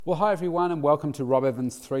Well, hi everyone, and welcome to Rob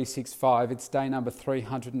Evans 365. It's day number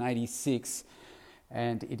 386,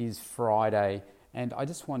 and it is Friday. And I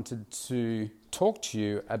just wanted to talk to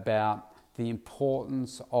you about the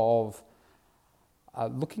importance of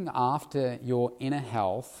looking after your inner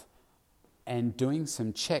health and doing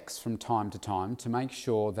some checks from time to time to make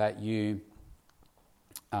sure that you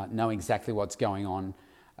know exactly what's going on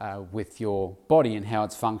with your body and how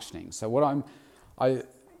it's functioning. So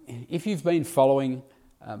if you've been following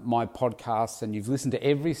my podcasts and you've listened to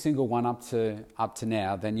every single one up to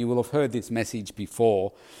now, then you will have heard this message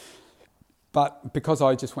before. But because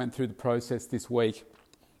I just went through the process this week,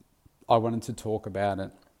 I wanted to talk about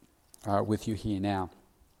it with you here now.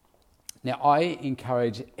 Now, I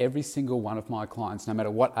encourage every single one of my clients, no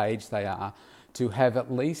matter what age they are, to have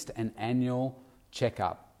at least an annual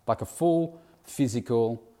checkup, like a full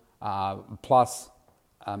physical plus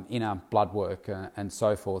inner blood work and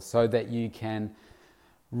so forth, so that you can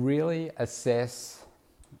really assess,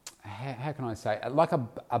 how can I say, like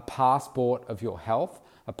a passport of your health,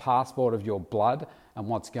 a passport of your blood and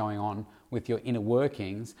what's going on with your inner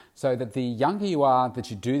workings, so that the younger you are that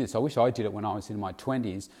you do this, I wish I did it when I was in my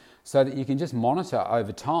 20s, so that you can just monitor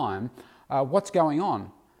over time what's going on,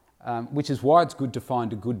 which is why it's good to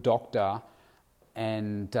find a good doctor.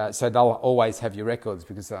 And so they'll always have your records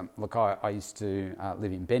because, I used to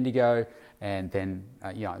live in Bendigo, and then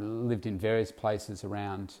I lived in various places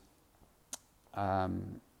around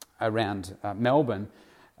Melbourne,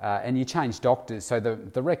 and you change doctors, so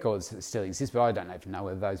the records still exist, but I don't even know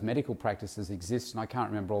whether those medical practices exist, and I can't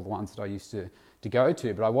remember all the ones that I used to go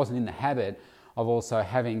to, but I wasn't in the habit of also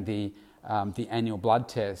having the annual blood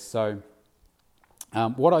test. So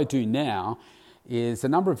what I do now is, a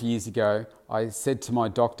number of years ago, I said to my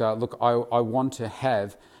doctor, look, I want to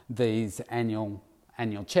have these annual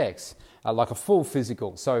checks, like a full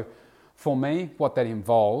physical. So for me, what that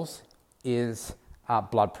involves is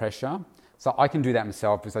blood pressure. So I can do that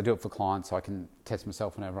myself because I do it for clients, so I can test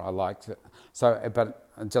myself whenever I like to. So, but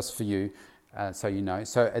just for you, so you know.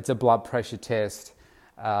 So it's a blood pressure test.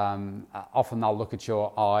 Often they'll look at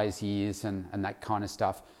your eyes, ears, and that kind of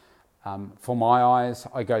stuff. For my eyes,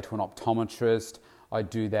 I go to an optometrist. I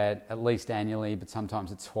do that at least annually, but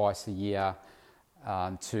sometimes it's twice a year,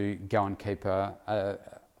 to go and keep a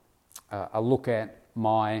look at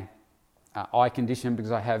my eye condition,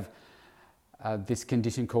 because I have this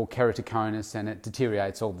condition called keratoconus, and it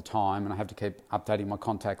deteriorates all the time, and I have to keep updating my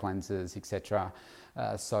contact lenses, etc.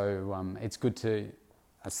 So it's good to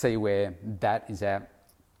see where that is at.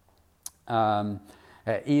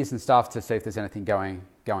 Ears and stuff, to see if there's anything going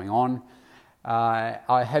on.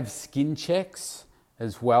 I have skin checks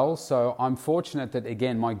as well, so I'm fortunate that,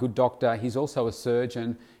 again, my good doctor, he's also a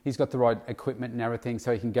surgeon. He's got the right equipment and everything,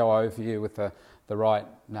 so he can go over you with the right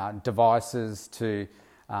devices to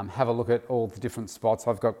have a look at all the different spots.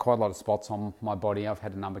 I've got quite a lot of spots on my body. I've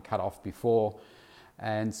had a number cut off before,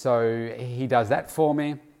 and so he does that for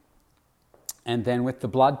me. And then with the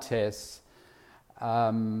blood tests,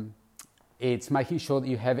 it's making sure that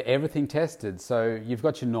you have everything tested. So you've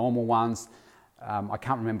got your normal ones. I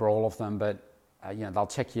can't remember all of them, but they'll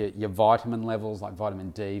check your vitamin levels, like vitamin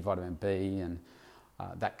D, vitamin B, and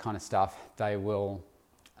that kind of stuff. They will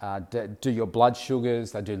do your blood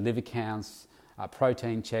sugars. They do liver counts,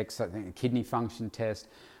 protein checks, I think a kidney function test.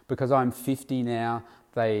 Because I'm 50 now,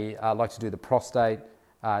 they like to do the prostate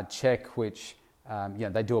check, which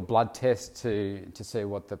they do a blood test to see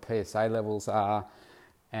what the PSA levels are.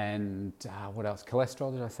 And what else?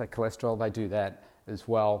 Cholesterol, did I say cholesterol? They do that as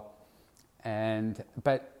well.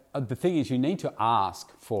 But the thing is, you need to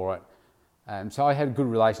ask for it. So I had a good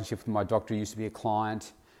relationship with my doctor. He used to be a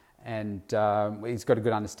client, and he's got a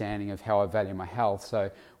good understanding of how I value my health. So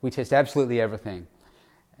we test absolutely everything.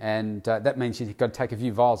 And that means you've got to take a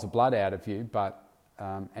few vials of blood out of you. But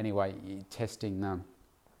anyway, you're testing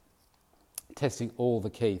all the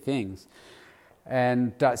key things.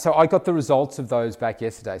 And so I got the results of those back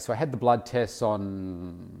yesterday. So I had the blood tests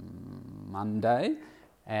on Monday,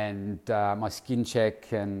 and my skin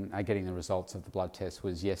check and getting the results of the blood test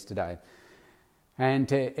was yesterday.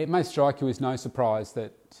 And it may strike you as no surprise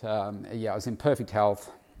that I was in perfect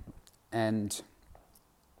health, and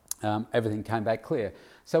everything came back clear.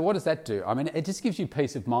 So what does that do? I mean, it just gives you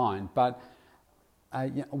peace of mind. But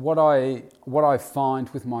what I find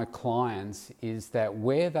with my clients is that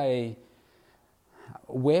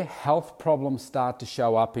where health problems start to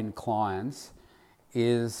show up in clients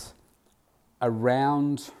is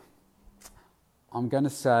around, I'm going to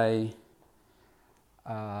say,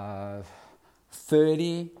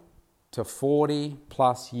 30 to 40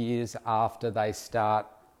 plus years after they start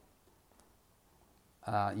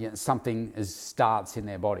something starts in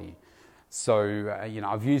their body. So,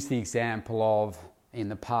 I've used the example of, in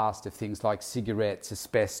the past, of things like cigarettes,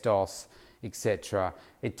 asbestos, etc.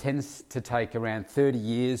 It tends to take around 30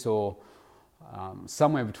 years or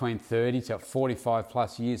somewhere between 30 to 45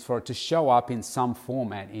 plus years for it to show up in some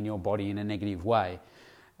format in your body in a negative way.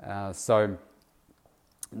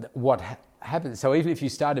 What happens, so even if you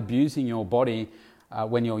start abusing your body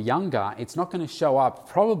when you're younger, it's not going to show up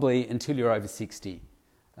probably until you're over 60.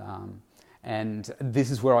 And this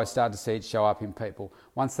is where I start to see it show up in people.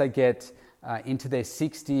 Once they get into their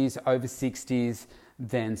 60s, over 60s,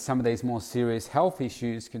 then some of these more serious health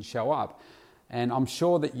issues can show up. And I'm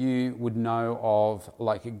sure that you would know of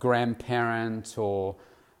like a grandparent or,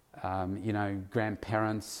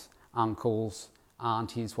 grandparents, uncles,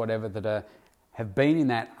 aunties, whatever, that have been in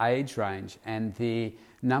that age range, and the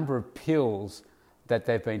number of pills that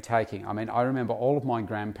they've been taking. I mean, I remember all of my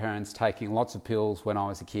grandparents taking lots of pills when I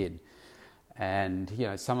was a kid. And,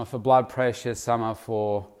 some are for blood pressure, some are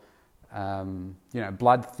for,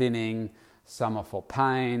 blood thinning, some are for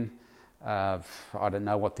pain. I don't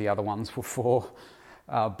know what the other ones were for,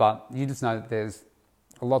 but you just know that there's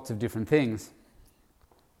lots of different things.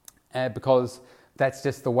 Because that's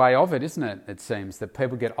just the way of it, isn't it? It seems that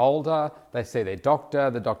people get older, they see their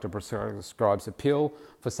doctor, the doctor prescribes a pill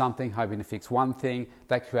for something, hoping to fix one thing,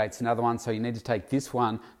 that creates another one, so you need to take this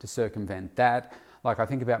one to circumvent that. Like I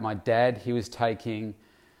think about my dad, he was taking,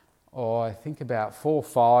 I think about 4 or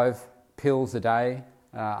 5 pills a day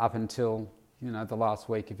up until, the last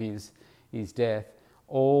week of his death,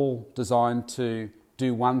 all designed to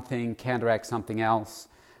do one thing, counteract something else.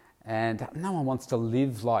 And no one wants to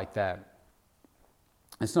live like that.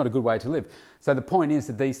 It's not a good way to live. So the point is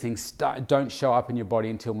that these things don't show up in your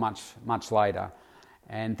body until much, much later.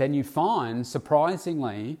 And then you find,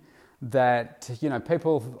 surprisingly, that,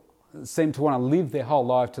 people seem to want to live their whole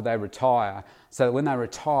life till they retire, so that when they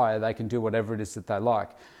retire, they can do whatever it is that they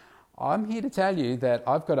like. I'm here to tell you that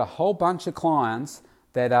I've got a whole bunch of clients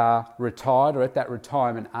that are retired or at that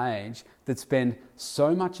retirement age that spend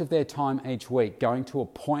so much of their time each week going to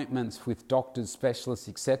appointments with doctors, specialists,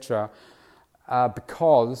 etc.,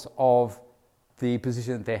 because of the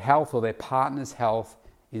position that their health or their partner's health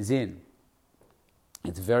is in.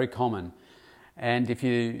 It's very common. And if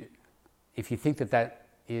you think that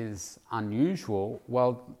is unusual,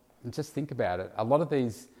 well, just think about it. A lot of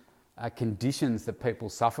these conditions that people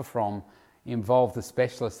suffer from involve the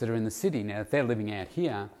specialists that are in the city. Now, if they're living out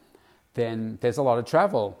here, then there's a lot of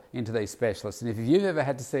travel into these specialists. And if you've ever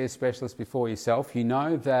had to see a specialist before yourself, you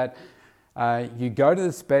know that you go to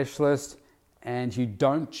the specialist and you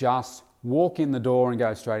don't just walk in the door and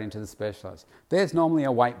go straight into the specialist. There's normally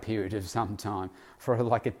a wait period of some time for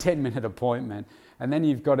like a 10-minute appointment. And then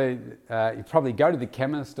you've got to you probably go to the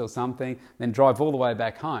chemist or something, then drive all the way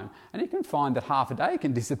back home. And you can find that half a day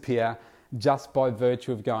can disappear just by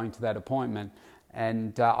virtue of going to that appointment.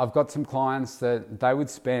 And I've got some clients that they would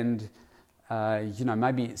spend,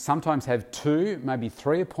 maybe sometimes have 2, maybe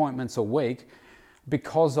 3 appointments a week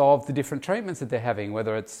because of the different treatments that they're having,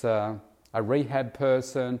 whether it's a rehab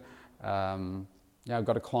person. I've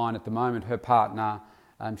got a client at the moment, her partner,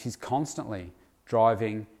 she's constantly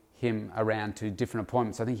driving him around to different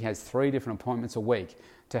appointments. I think he has 3 different appointments a week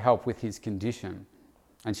to help with his condition.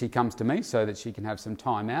 And she comes to me so that she can have some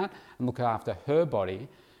time out and look after her body.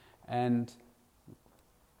 And,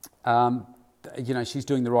 she's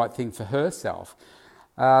doing the right thing for herself.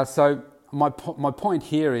 So my point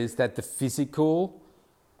here is that the physical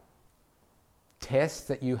tests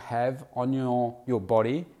that you have on your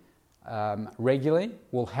body regularly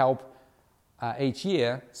will help each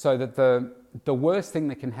year, so that the worst thing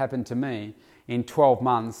that can happen to me in 12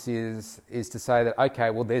 months is to say that,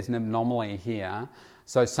 okay, well, there's an anomaly here,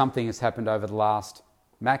 so something has happened over the last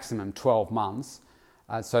maximum 12 months,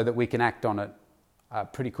 so that we can act on it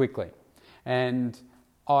pretty quickly. And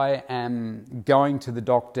I am going to the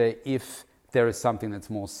doctor if there is something that's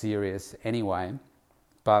more serious anyway,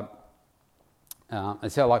 but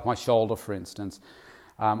it's like my shoulder, for instance.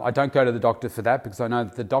 I don't go to the doctor for that because I know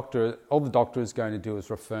that all the doctor is going to do is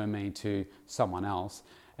refer me to someone else.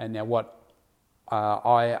 And now what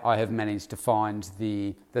I have managed to find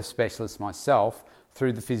the specialist myself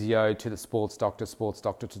through the physio to the sports doctor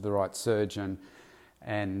to the right surgeon.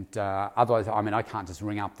 And otherwise, I can't just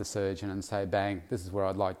ring up the surgeon and say, bang, this is where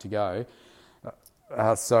I'd like to go.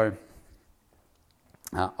 So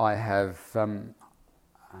I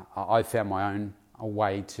found my own a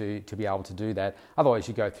way to be able to do that. Otherwise,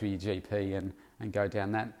 you go through your GP and go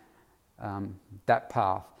down that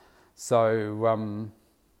path. So,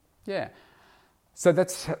 So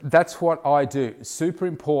that's what I do. Super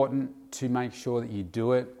important to make sure that you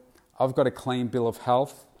do it. I've got a clean bill of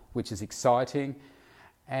health, which is exciting.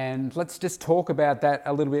 And let's just talk about that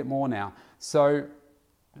a little bit more now. So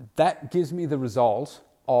that gives me the result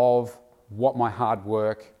of what my hard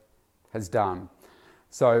work has done.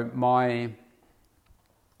 So my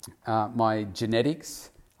genetics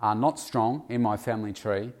are not strong in my family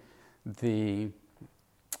tree.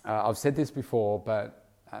 I've said this before, but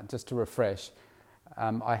just to refresh,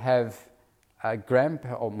 I have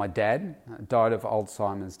my dad died of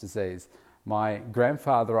Alzheimer's disease. My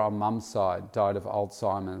grandfather on mum's side died of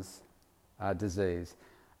Alzheimer's disease.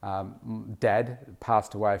 Dad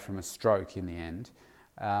passed away from a stroke in the end.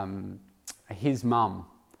 His mum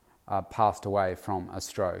passed away from a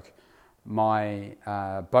stroke.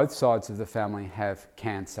 Both sides of the family have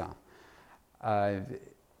cancer.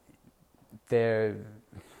 There's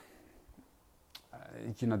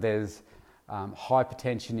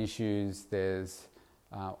hypertension issues. There's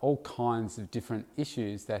all kinds of different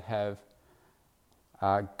issues that have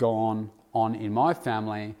gone on in my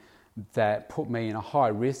family that put me in a high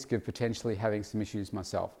risk of potentially having some issues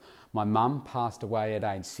myself. My mum passed away at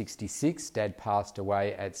age 66, Dad passed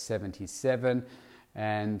away at 77,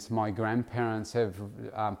 and my grandparents have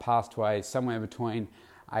passed away somewhere between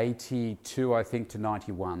 82, I think, to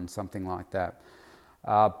 91, something like that.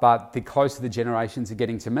 But the closer the generations are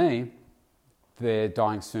getting to me, they're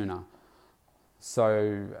dying sooner.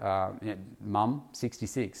 So, mum,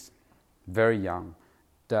 66, very young,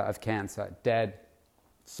 of cancer. Dad,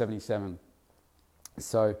 77.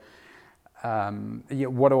 So,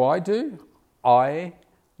 what do? I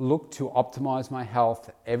look to optimize my health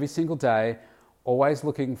every single day, always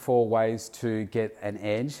looking for ways to get an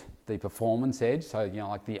edge, the performance edge. So,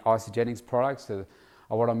 like the Isagenix products are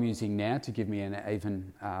what I'm using now to give me an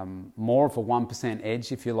even more of a 1%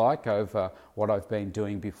 edge, if you like, over what I've been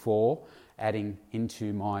doing before, adding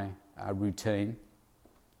into my routine.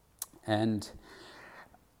 And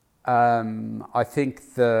I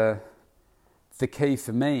think the key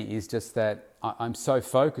for me is just that I'm so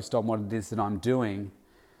focused on what it is that I'm doing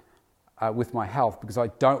with my health, because I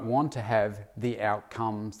don't want to have the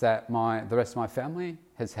outcomes that the rest of my family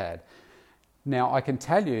has had. Now, I can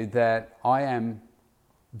tell you that I am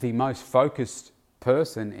the most focused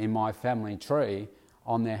person in my family tree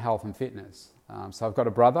on their health and fitness. So I've got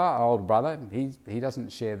an older brother. He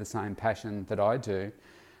doesn't share the same passion that I do,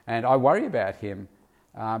 and I worry about him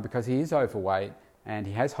because he is overweight and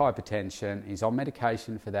he has hypertension. He's on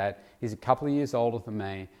medication for that. He's a couple of years older than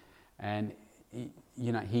me, and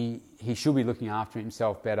he should be looking after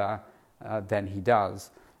himself better than he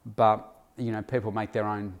does. But people make their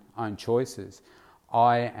own choices.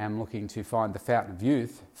 I am looking to find the fountain of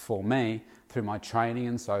youth for me through my training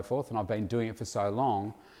and so forth, and I've been doing it for so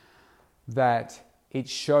long that it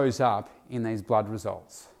shows up in these blood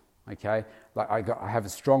results. Okay, like I have a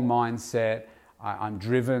strong mindset. I'm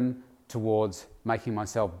driven towards making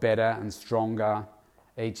myself better and stronger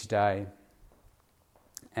each day,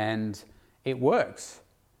 and it works.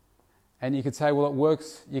 And you could say, well, it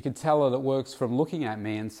works. You could tell that it works from looking at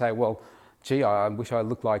me and say, well, gee, I wish I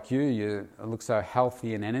looked like you. You look so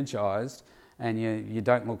healthy and energized, and you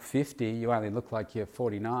don't look 50. You only look like you're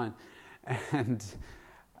 49. And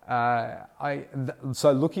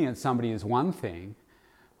so looking at somebody is one thing,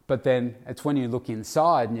 but then it's when you look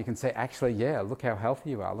inside and you can say, actually, yeah, look how healthy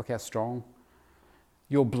you are. Look how strong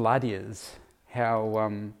your blood is.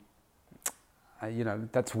 How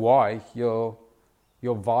that's why you're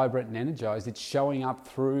vibrant and energized. It's showing up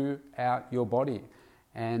throughout your body,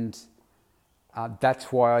 and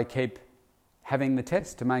that's why I keep having the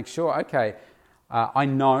test to make sure, okay, I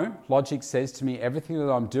know logic says to me everything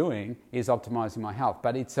that I'm doing is optimizing my health,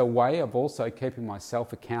 but it's a way of also keeping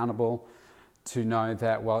myself accountable to know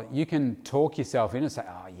that, well, you can talk yourself in and say,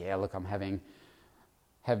 oh yeah, look,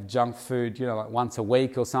 have junk food, like once a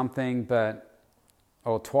week or something,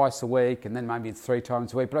 or twice a week, and then maybe it's 3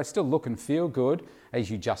 times a week, but I still look and feel good as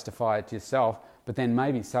you justify it to yourself. But then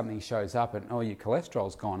maybe something shows up and, your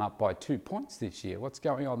cholesterol's gone up by 2 points this year. What's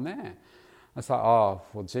going on there? It's like, oh,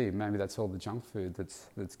 well, gee, maybe that's all the junk food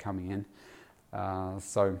that's coming in. And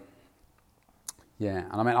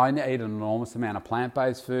I eat an enormous amount of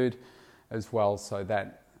plant-based food as well, so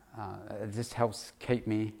that it just helps keep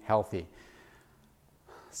me healthy.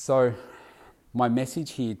 So my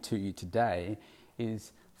message here to you today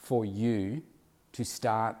is for you to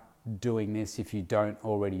start doing this if you don't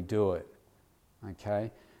already do it.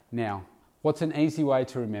 Okay, now what's an easy way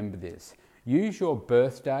to remember this? Use your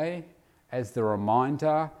birthday as the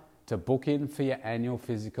reminder to book in for your annual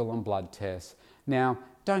physical and blood test. Now,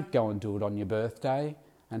 don't go and do it on your birthday.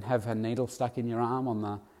 and have a needle stuck in your arm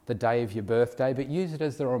on the day of your birthday, but use it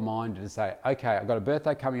as a reminder to say, okay, I've got a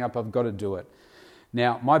birthday coming up, I've got to do it.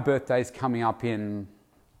 Now, my birthday's coming up in,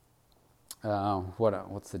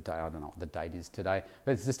 what's the day? I don't know what the date is today,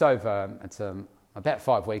 but it's just over, about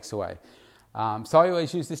 5 weeks away. So I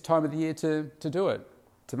always use this time of the year to do it,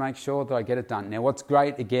 to make sure that I get it done. Now, what's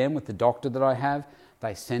great, again, with the doctor that I have,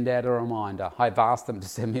 they send out a reminder. I've asked them to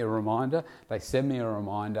send me a reminder. They send me a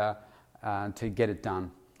reminder to get it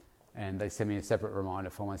done. And they send me a separate reminder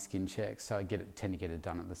for my skin checks, so I tend to get it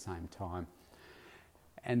done at the same time.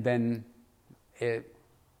 And then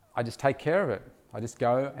I just take care of it. I just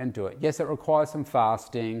go and do it. Yes, it requires some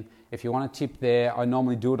fasting. If you want a tip there, I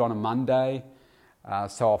normally do it on a Monday.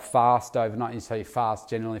 So I'll fast overnight. So you fast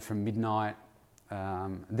generally from midnight.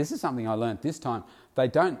 This is something I learned this time. They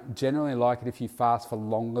don't generally like it if you fast for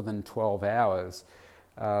longer than 12 hours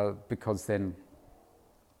because then,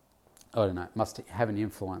 I don't know, it must have an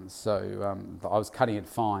influence. So I was cutting it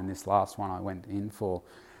fine this last one I went in for.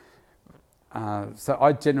 So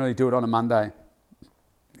I generally do it on a Monday.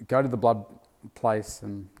 Go to the blood place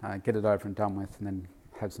and get it over and done with, and then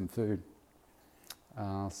have some food.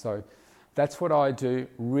 So that's what I do.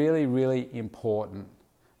 Really, really important.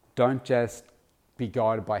 Don't just be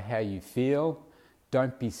guided by how you feel.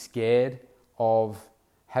 Don't be scared of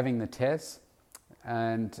having the test.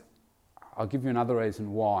 And I'll give you another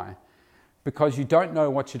reason why. Because you don't know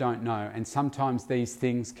what you don't know, and sometimes these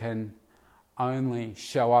things can only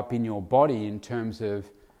show up in your body in terms of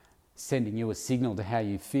sending you a signal to how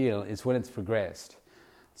you feel is when it's progressed.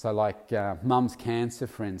 So like mum's cancer,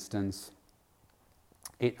 for instance,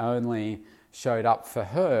 it only showed up for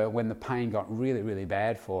her when the pain got really, really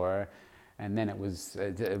bad for her, and then it was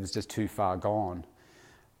just too far gone.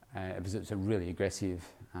 It was a really aggressive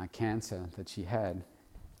cancer that she had.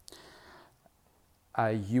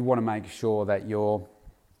 You want to make sure that you're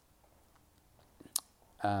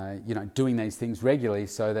doing these things regularly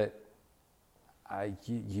so that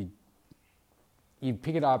you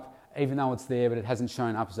pick it up even though it's there, but it hasn't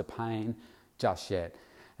shown up as a pain just yet.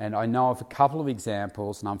 And I know of a couple of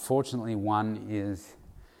examples, and unfortunately one is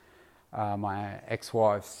my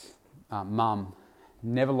ex-wife's mum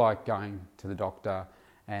never liked going to the doctor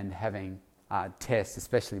and having tests,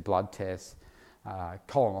 especially blood tests,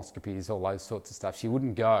 colonoscopies, all those sorts of stuff. She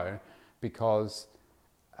wouldn't go because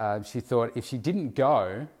she thought if she didn't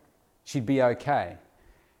go, she'd be okay.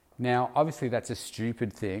 Now, obviously that's a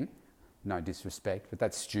stupid thing, no disrespect, but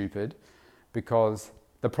that's stupid because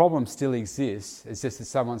the problem still exists. It's just that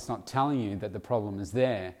someone's not telling you that the problem is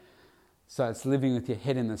there. So it's living with your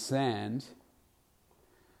head in the sand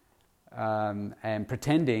and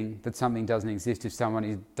pretending that something doesn't exist if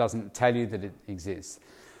someone doesn't tell you that it exists.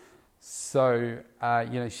 So,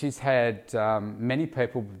 she's had many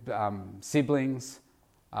people, siblings,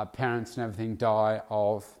 parents and everything die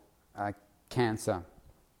of cancer.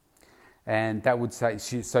 And that would say,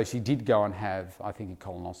 she did go and have, I think, a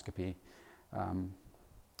colonoscopy.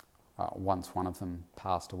 Once one of them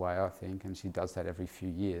passed away, I think, and she does that every few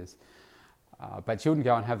years. But she wouldn't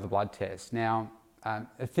go and have the blood test. Now,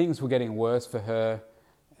 things were getting worse for her,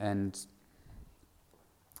 and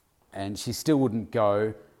she still wouldn't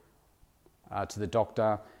go to the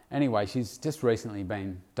doctor. Anyway, she's just recently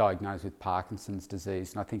been diagnosed with Parkinson's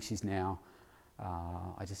disease, and I think she's now,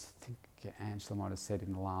 I just think Angela might have said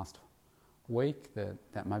in the last week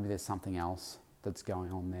that maybe there's something else that's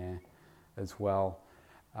going on there as well.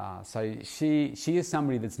 So she is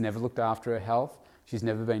somebody that's never looked after her health. She's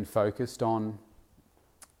never been focused on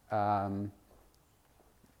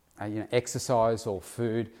exercise or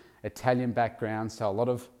food. Italian background, so a lot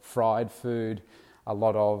of fried food, a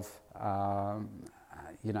lot of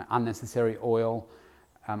unnecessary oil,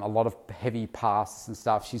 a lot of heavy pastas and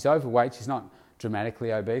stuff. She's overweight. She's not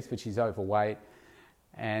dramatically obese, but she's overweight,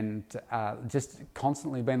 and just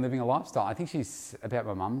constantly been living a lifestyle. I think she's about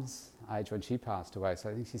my mum's age when she passed away, so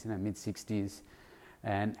I think she's in her mid-60s,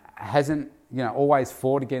 and hasn't always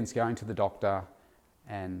fought against going to the doctor,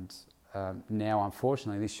 and now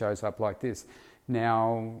unfortunately this shows up like this.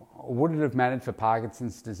 Now, would it have mattered for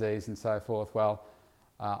Parkinson's disease and so forth? Well,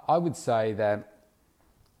 I would say that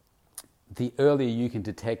the earlier you can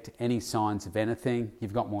detect any signs of anything,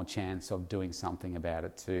 you've got more chance of doing something about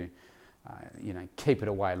it to, keep it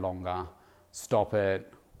away longer, stop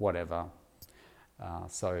it, whatever.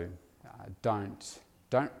 So don't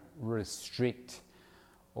restrict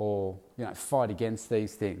or fight against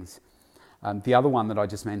these things. The other one that I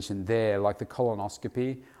just mentioned there, like the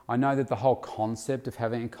colonoscopy, I know that the whole concept of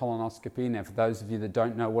having a colonoscopy, now for those of you that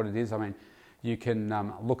don't know what it is, I mean, you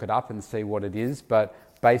can look it up and see what it is, but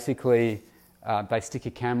basically they stick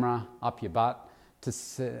a camera up your butt,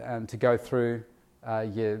 to go through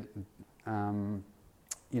your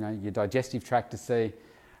your digestive tract to see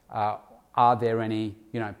are there any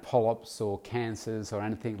polyps or cancers or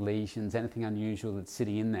lesions, anything unusual that's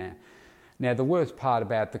sitting in there. Now, the worst part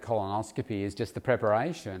about the colonoscopy is just the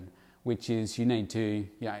preparation, which is you need to,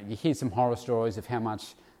 you hear some horror stories of how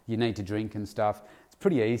much you need to drink and stuff. It's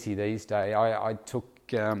pretty easy these days. I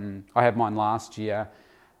had mine last year,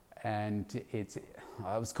 and it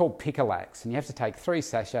was called Picolax, and you have to take 3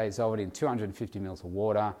 sachets of it in 250 mils of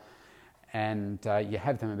water, and you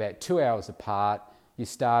have them about 2 hours apart. You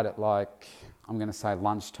start at I'm going to say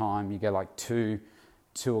lunchtime. You go 2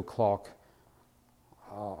 o'clock.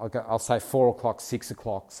 I'll say 4 o'clock, 6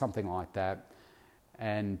 o'clock, something like that.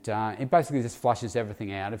 And it basically just flushes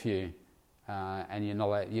everything out of you. And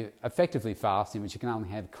you're effectively fasting, but you can only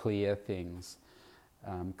have clear things.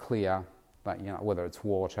 But whether it's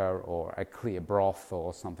water or a clear broth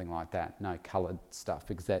or something like that, no coloured stuff,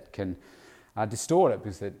 because that can distort it,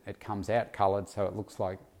 because it comes out coloured, so it looks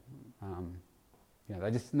like, they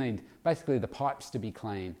just need basically the pipes to be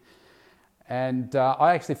clean. And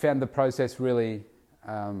I actually found the process really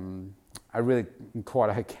quite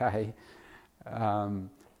okay.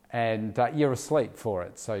 And you're asleep for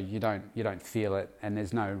it, so you don't feel it, and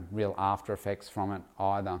there's no real after effects from it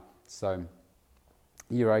either. So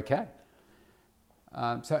you're okay.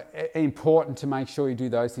 So important to make sure you do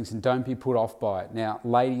those things and don't be put off by it. Now,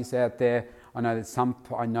 ladies out there, I know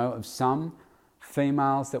of some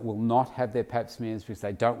females that will not have their pap smears because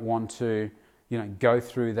they don't want to, go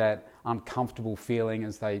through that uncomfortable feeling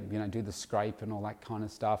as they, do the scrape and all that kind of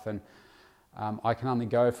stuff. And I can only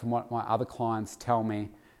go from what my other clients tell me,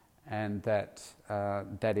 and that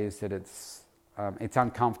is that it's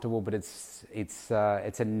uncomfortable, but it's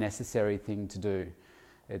a necessary thing to do.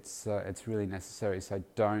 It's really necessary. So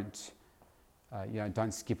don't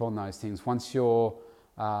skip on those things. Once you're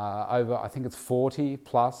over, I think it's 40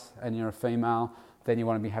 plus, and you're a female, then you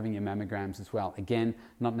want to be having your mammograms as well. Again,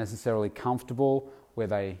 not necessarily comfortable, where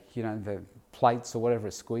they, the plates or whatever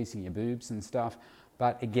are squeezing your boobs and stuff,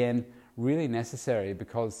 but again, really necessary,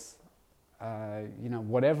 because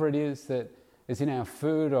whatever it is that is in our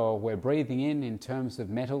food or we're breathing in terms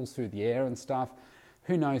of metals through the air and stuff,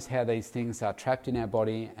 who knows how these things are trapped in our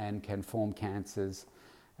body and can form cancers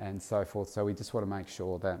and so forth. So we just want to make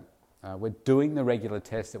sure that we're doing the regular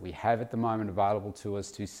tests that we have at the moment available to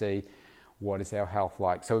us to see what is our health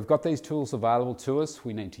like. So we've got these tools available to us.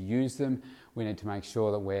 We need to use them. We need to make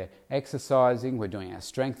sure that we're exercising, we're doing our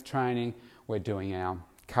strength training, we're doing our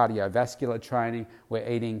cardiovascular training, we're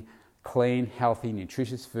eating clean, healthy,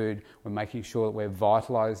 nutritious food, we're making sure that we're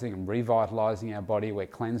vitalising and revitalising our body, we're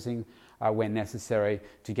cleansing when necessary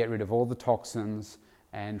to get rid of all the toxins,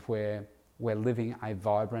 and we're living a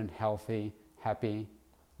vibrant, healthy, happy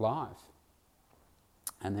life.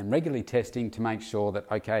 And then regularly testing to make sure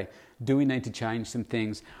that, okay, do we need to change some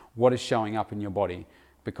things? What is showing up in your body?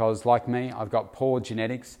 Because like me, I've got poor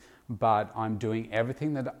genetics, but I'm doing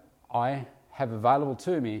everything that I have available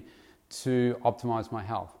to me to optimize my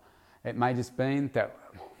health. It may just be that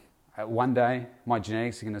one day my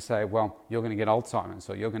genetics are going to say, well, you're going to get Alzheimer's,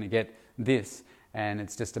 or you're going to get this, and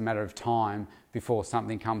it's just a matter of time before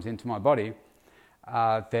something comes into my body.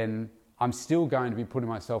 Then I'm still going to be putting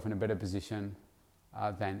myself in a better position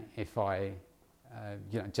than if I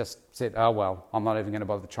just said, oh, well, I'm not even going to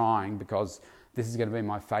bother trying because this is going to be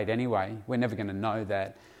my fate anyway. We're never going to know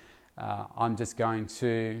that. I'm just going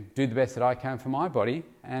to do the best that I can for my body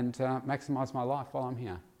and maximise my life while I'm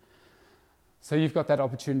here. So you've got that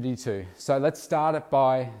opportunity too. So let's start it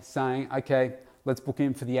by saying, okay, let's book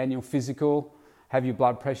in for the annual physical, have your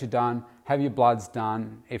blood pressure done, have your bloods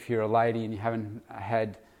done. If you're a lady and you haven't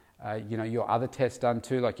had your other tests done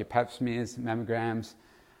too, like your pap smears, mammograms,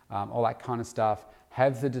 all that kind of stuff.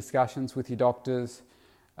 Have the discussions with your doctors.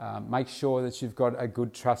 Make sure that you've got a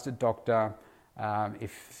good trusted doctor.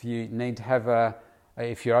 If you need to have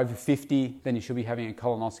if you're over 50, then you should be having a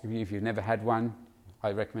colonoscopy. If you've never had one,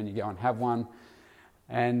 I recommend you go and have one.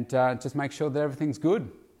 And just make sure that everything's good.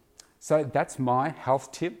 So that's my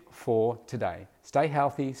health tip for today. Stay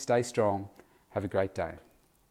healthy, stay strong. Have a great day.